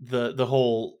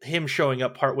whole him showing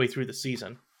up partway through the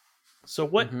season. So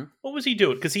what was he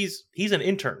doing? Because he's an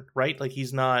intern, right? Like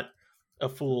he's not a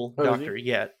full doctor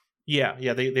yet. Yeah.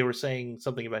 They were saying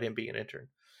something about him being an intern.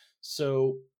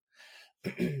 So,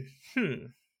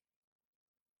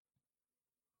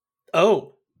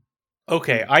 Oh,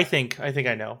 okay. I think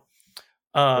I know.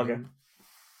 Okay.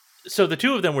 So the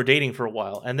two of them were dating for a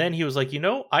while, and then he was like,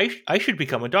 I should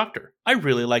become a doctor. I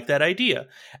really like that idea.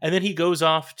 And then he goes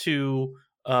off to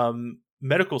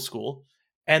medical school,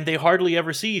 and they hardly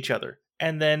ever see each other.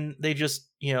 And then they just,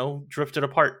 drifted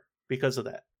apart because of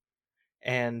that.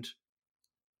 And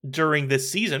during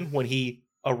this season, when he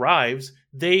arrives,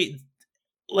 they,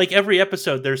 like every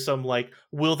episode, there's some like,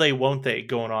 will they, won't they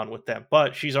going on with them.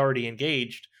 But she's already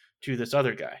engaged to this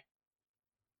other guy.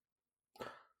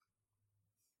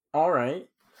 All right.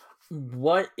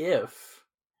 What if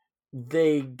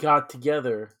they got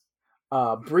together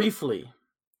briefly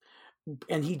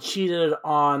and he cheated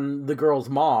on the girl's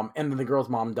mom and then the girl's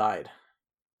mom died?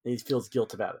 And he feels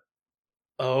guilt about it.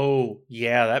 Oh,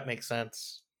 yeah, that makes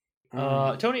sense.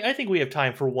 Tony, I think we have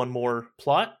time for one more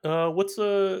plot. What's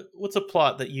a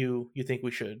plot that you think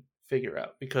we should figure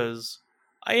out? Because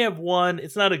I have one.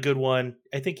 It's not a good one.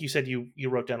 I think you said you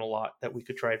wrote down a lot that we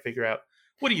could try and figure out.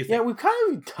 What do you think? Yeah, we've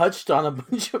kind of touched on a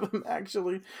bunch of them,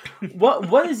 actually.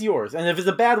 What is yours? And if it's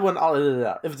a bad one, I'll edit it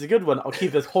out. If it's a good one, I'll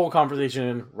keep this whole conversation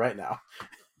in right now.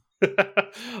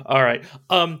 All right.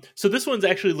 So this one's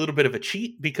actually a little bit of a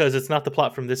cheat because it's not the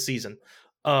plot from this season.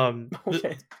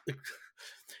 Okay.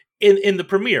 In the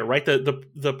premiere, right?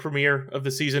 The premiere of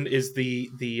the season is the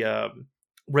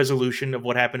resolution of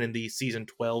what happened in the season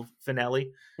 12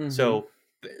 finale. Mm-hmm. So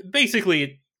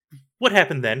basically, what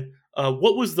happened then?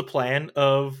 What was the plan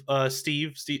of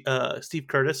Steve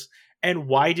Curtis, and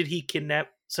why did he kidnap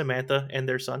Samantha and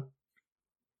their son?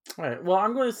 All right. Well,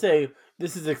 I'm going to say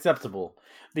this is acceptable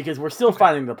because we're still Okay.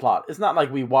 finding the plot. It's not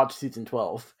like we watched season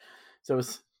 12, so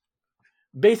it's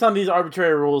based on these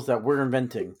arbitrary rules that we're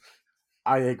inventing.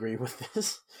 I agree with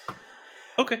this.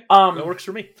 Okay, that works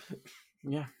for me.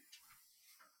 Yeah.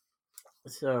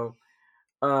 So,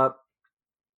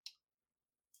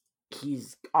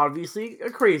 he's obviously a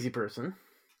crazy person.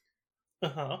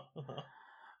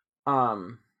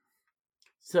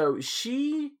 So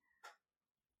she.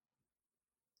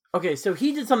 Okay, so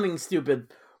he did something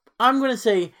stupid. I'm gonna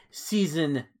say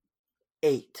season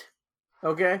 8.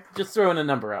 Okay, just throwing a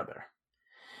number out there.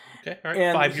 Okay, all right.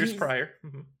 And 5 years prior.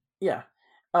 Mm-hmm. Yeah.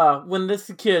 When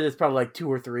this kid is probably like 2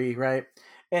 or 3, right?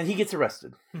 And he gets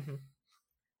arrested. Mm-hmm.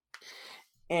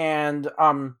 And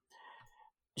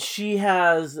she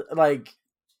has like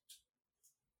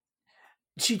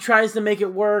she tries to make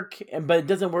it work, but it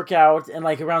doesn't work out. And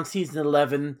like around season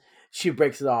 11, she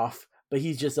breaks it off. But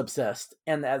he's just obsessed.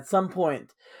 And at some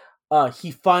point,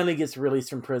 he finally gets released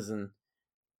from prison.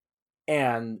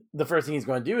 And the first thing he's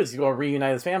going to do is he's going to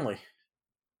reunite his family.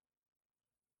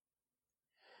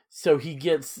 So he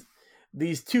gets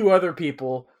these 2 other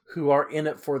people who are in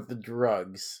it for the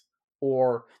drugs.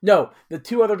 Or, no, the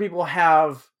 2 other people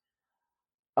have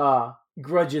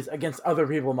grudges against other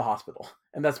people in the hospital.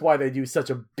 And that's why they do such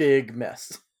a big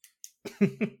mess.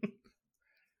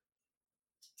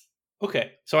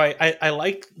 Okay, so I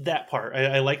like that part.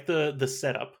 I like the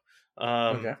setup.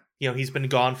 Okay. You know, he's been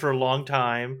gone for a long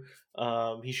time.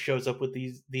 He shows up with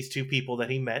these 2 people that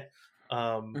he met.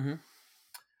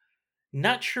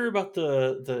 Not sure about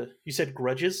the you said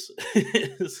grudges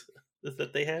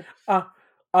that they had.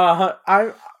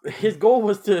 His goal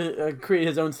was to create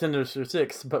his own Sinister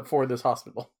Six, but for this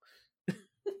hospital.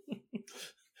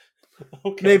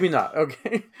 Okay. Maybe not.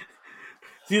 Okay.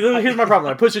 See, here's my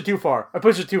problem. I push it too far.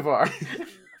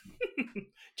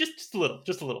 just a little.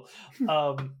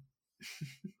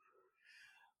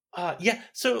 Yeah.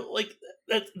 So like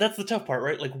that's the tough part,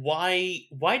 right? Like why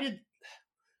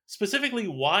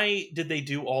did they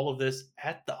do all of this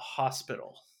at the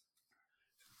hospital?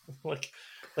 like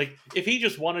if he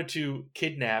just wanted to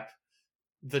kidnap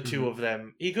the 2 of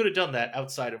them, he could have done that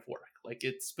outside of work. Like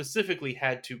it specifically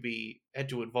had to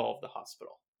involve the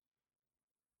hospital.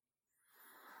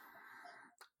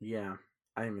 Yeah,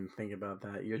 I didn't even think about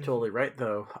that. You're totally right,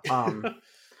 though.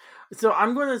 So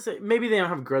I'm going to say maybe they don't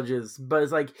have grudges, but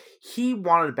it's like he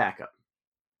wanted backup.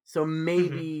 So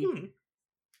maybe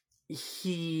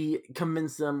he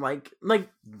convinced them like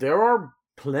there are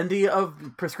plenty of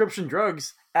prescription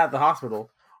drugs at the hospital.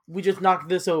 We just knocked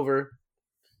this over,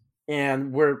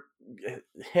 and we're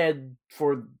head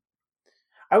for.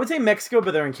 I would say Mexico,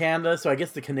 but they're in Canada, so I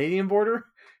guess the Canadian border.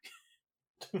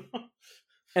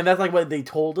 And that's like what they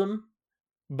told him,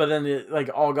 but then it like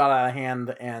all got out of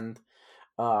hand, and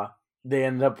they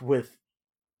ended up with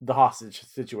the hostage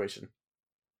situation.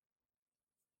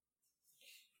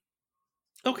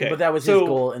 Okay, but that was his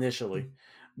goal initially,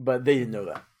 but they didn't know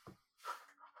that.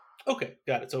 Okay,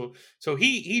 got it. So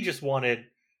he just wanted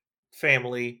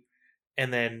family,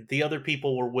 and then the other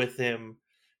people were with him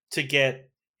to get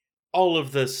all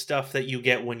of the stuff that you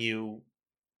get when you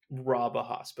rob a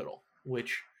hospital,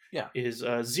 which is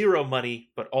 0 money,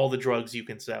 but all the drugs you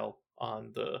can sell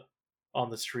on the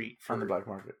street on the black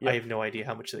market. I have no idea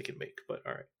how much they can make, but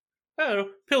all right. I don't know.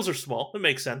 Pills are small. It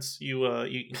makes sense. You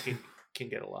can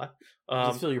get a lot.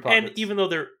 Just fill your pockets. And even though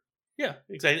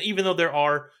there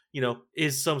are,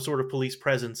 is some sort of police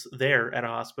presence there at a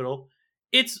hospital,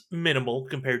 it's minimal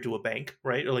compared to a bank,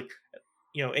 right? Or like,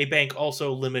 a bank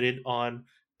also limited on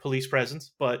police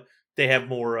presence, but they have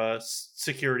more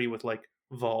security with like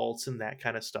vaults and that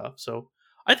kind of stuff. So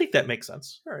I think that makes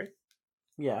sense. All right.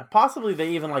 Yeah, possibly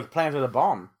they even like planted a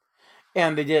bomb,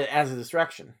 and they did it as a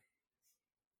distraction.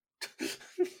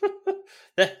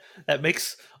 that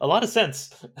makes a lot of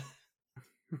sense.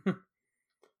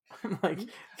 Like,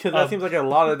 because that seems like a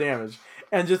lot of damage,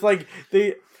 and just like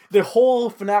the whole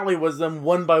finale was them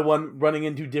one by one running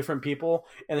into different people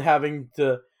and having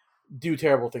to do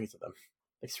terrible things to them,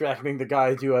 like strapping the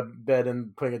guy to a bed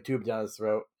and putting a tube down his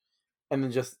throat, and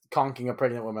then just conking a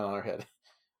pregnant woman on her head,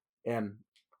 and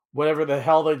whatever the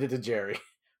hell they did to Jerry.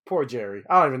 Poor Jerry.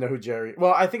 I don't even know who Jerry.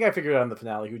 Well, I think I figured out in the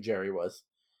finale who Jerry was.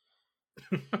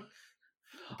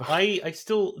 I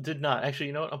still did not. Actually,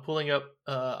 you know what? I'm pulling up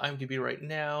IMDb right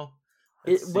now.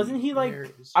 Wasn't he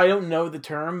like, I don't know the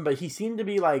term, but he seemed to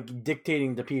be like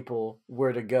dictating to people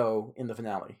where to go in the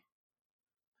finale.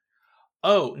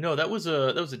 Oh no, that was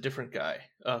a different guy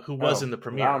who was in the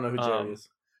premiere. I don't know who Jerry is.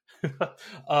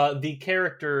 The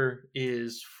character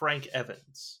is Frank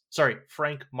Evans. Sorry,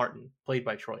 Frank Martin, played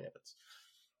by Troy Evans.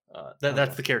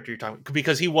 That's the character you're talking about,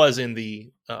 because he was in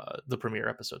the premiere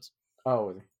episodes.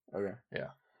 Oh, okay. Yeah.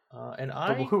 And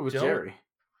But who was Jerry?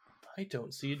 I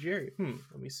don't see a Jerry.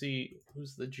 Let me see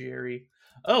who's the Jerry.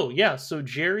 Oh, yeah. So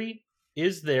Jerry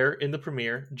is there in the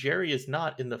premiere. Jerry is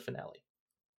not in the finale.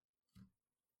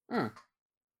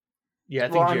 Yeah, I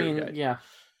think Jerry died. Yeah.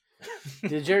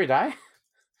 Did Jerry die?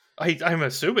 I'm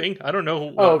assuming. I don't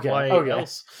know why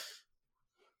else.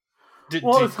 Do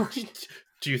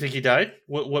you think he died?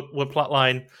 What plot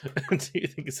line do you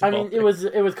think is involved? I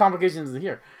mean, it was complications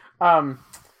here.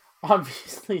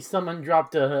 Obviously, someone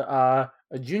dropped a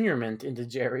junior mint into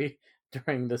Jerry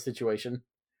during the situation.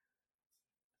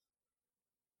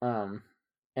 And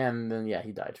then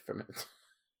he died from it.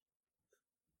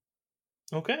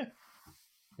 Okay.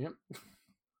 Yep.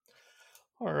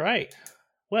 All right.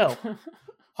 Well,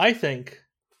 I think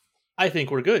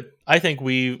we're good. I think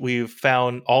we've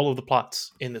found all of the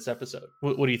plots in this episode.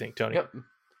 What do you think, Tony? Yep.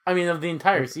 I mean, of the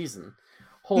entire season,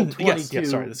 whole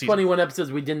 21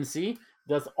 episodes we didn't see.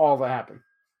 That's all that happened.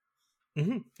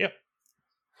 Mm-hmm. Yep.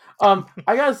 I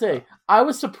gotta say, I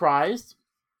was surprised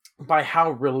by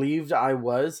how relieved I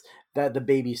was that the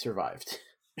baby survived.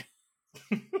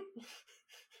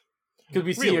 Because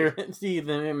we see him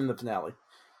in the finale.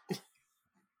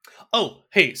 Oh,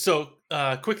 hey, so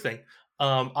quick thing.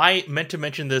 I meant to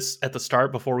mention this at the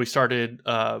start before we started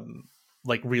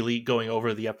really going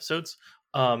over the episodes.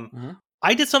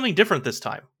 I did something different this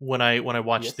time when I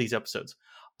watched these episodes.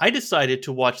 I decided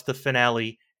to watch the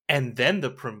finale and then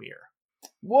the premiere.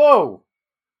 Whoa!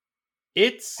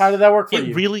 How did that work for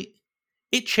you?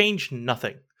 It changed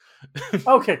nothing.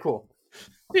 Okay, cool.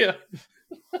 Yeah.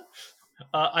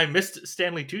 I missed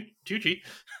Stanley Tucci.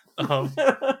 Oh,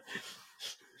 that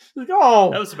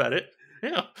was about it.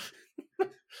 Yeah.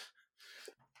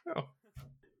 Oh.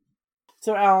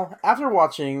 So, Al, after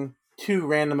watching 2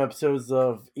 random episodes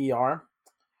of ER,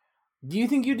 do you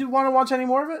think you do want to watch any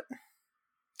more of it?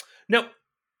 No,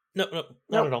 not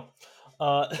at all.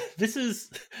 This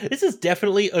is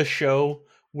definitely a show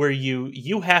where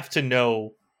you have to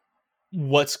know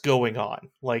what's going on.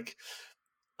 Like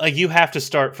you have to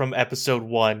start from episode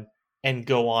 1 and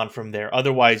go on from there.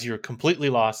 Otherwise, you're completely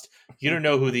lost. You don't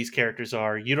know who these characters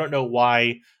are. You don't know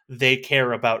why they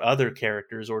care about other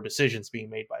characters or decisions being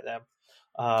made by them.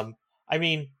 I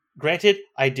mean, granted,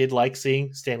 I did like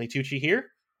seeing Stanley Tucci here.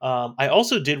 I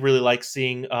also did really like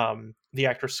seeing the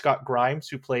actor Scott Grimes,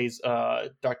 who plays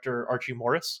Dr. Archie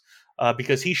Morris,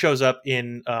 because he shows up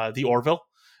in The Orville,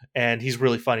 and he's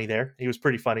really funny there. He was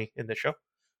pretty funny in this show.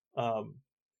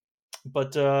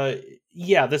 But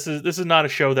this is not a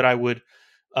show that I would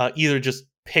either just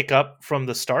pick up from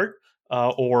the start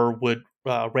or would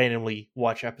randomly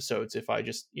watch episodes if I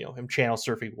just am channel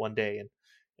surfing one day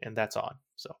and that's on.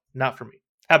 So not for me.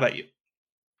 How about you?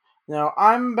 Now,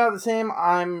 I'm about the same.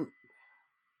 I'm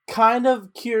kind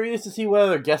of curious to see what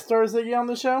other guest stars they get on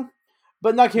the show,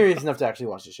 but not curious enough to actually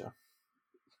watch the show.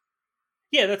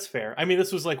 Yeah, that's fair. I mean,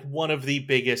 this was like one of the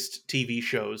biggest TV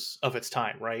shows of its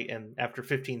time, right? And after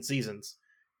 15 seasons,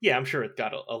 yeah, I'm sure it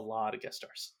got a lot of guest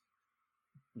stars.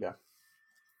 Yeah.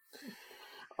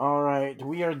 All right,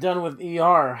 we are done with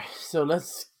ER, so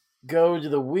let's go to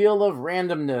the Wheel of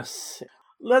Randomness.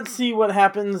 Let's see what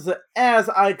happens as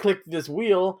I click this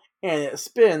wheel and it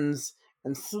spins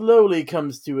and slowly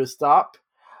comes to a stop.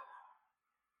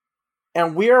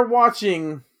 And we are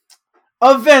watching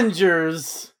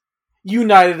Avengers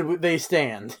United They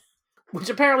Stand, which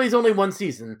apparently is only 1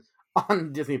 season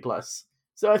on Disney Plus.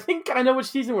 So I think I know which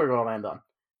season we're going to land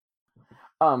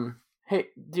on. Hey,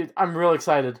 dude, I'm real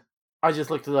excited. I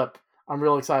just looked it up. I'm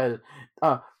real excited.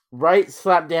 Right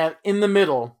slap down in the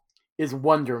middle is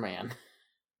Wonder Man.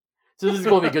 So this is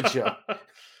going to be a good show.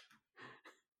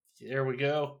 There we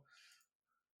go.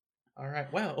 All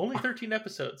right. Wow, only 13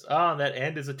 episodes. Oh, that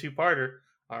end is a 2-parter.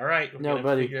 All right. We're going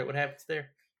to figure out what happens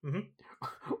there. Mm-hmm.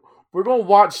 We're going to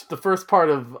watch the first part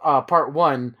of part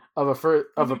 1 of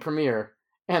a premiere,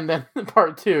 and then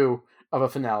part 2 of a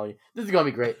finale. This is going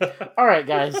to be great. All right,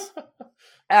 guys.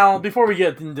 Al, before we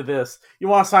get into this, you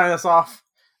want to sign us off?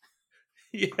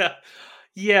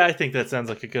 Yeah, I think that sounds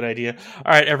like a good idea.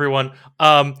 All right, everyone.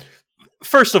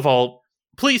 First of all,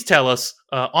 please tell us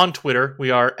on Twitter,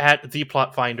 we are at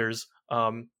ThePlotFinders,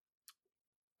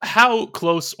 how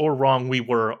close or wrong we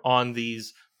were on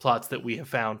these plots that we have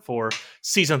found for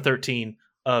season 13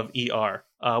 of ER.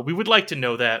 We would like to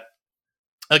know that.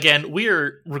 Again, we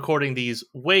are recording these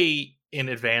way in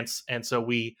advance, and so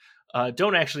we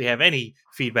don't actually have any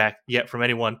feedback yet from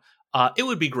anyone. It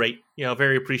would be great,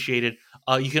 very appreciated.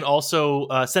 You can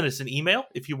also send us an email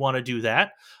if you want to do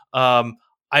that.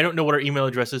 I don't know what our email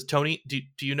address is. Tony, do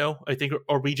you know? I think,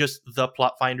 or we just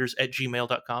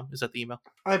theplotfinders@gmail.com. Is that the email?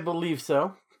 I believe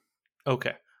so.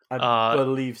 Okay. I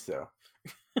believe so.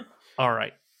 All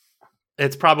right.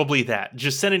 It's probably that.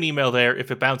 Just send an email there. If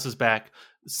it bounces back,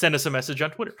 send us a message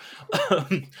on Twitter. Just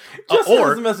send us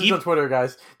a message on Twitter,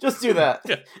 guys. Just do that.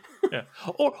 Yeah.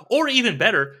 Or even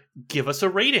better, give us a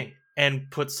rating and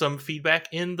put some feedback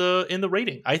in the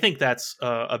rating. I think that's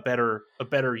a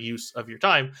better use of your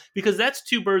time, because that's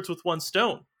two birds with one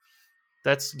stone.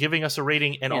 That's giving us a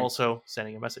rating and also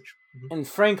sending a message. Mm-hmm. And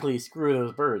frankly, screw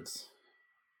those birds.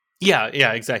 Yeah,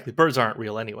 exactly. Birds aren't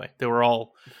real anyway. They were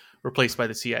all replaced by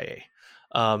the CIA.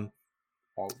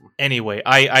 Anyway,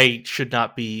 I should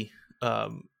not be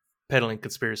peddling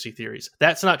conspiracy theories.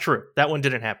 That's not true. That one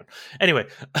didn't happen. Anyway.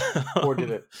 Or did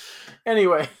it?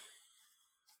 Anyway.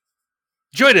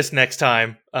 Join us next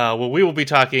time where we will be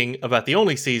talking about the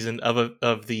only season of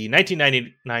the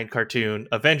 1999 cartoon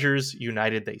Avengers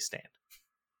United They Stand.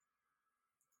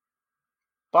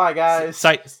 Bye, guys.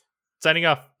 Signing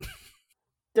off.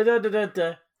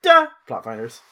 Plot Finders.